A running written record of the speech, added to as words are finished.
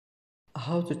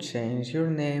How to change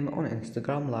your name on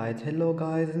Instagram Lite. Hello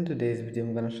guys, in today's video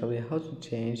I'm gonna show you how to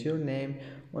change your name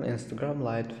on Instagram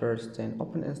Lite. First, then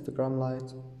open Instagram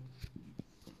Lite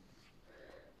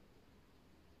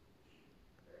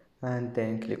and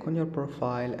then click on your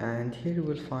profile, and here you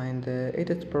will find the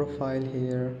edit profile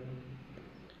here,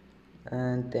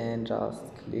 and then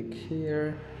just click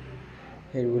here.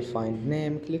 Here you will find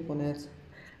name, click on it,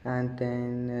 and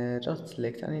then just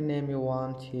select any name you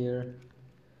want here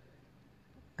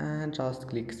and just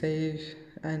click save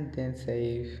and then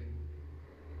save.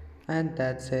 And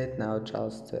that's it. Now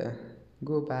just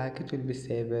go back, it will be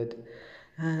saved.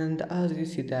 And as you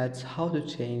see, that's how to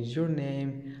change your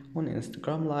name on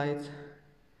Instagram Lite.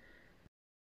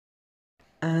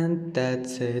 And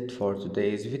that's it for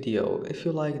today's video. If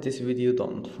you like this video,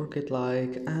 don't forget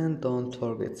like and don't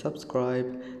forget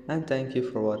subscribe, and thank you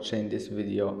for watching this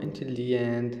video until the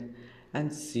end,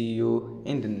 and see you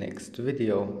in the next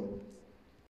video.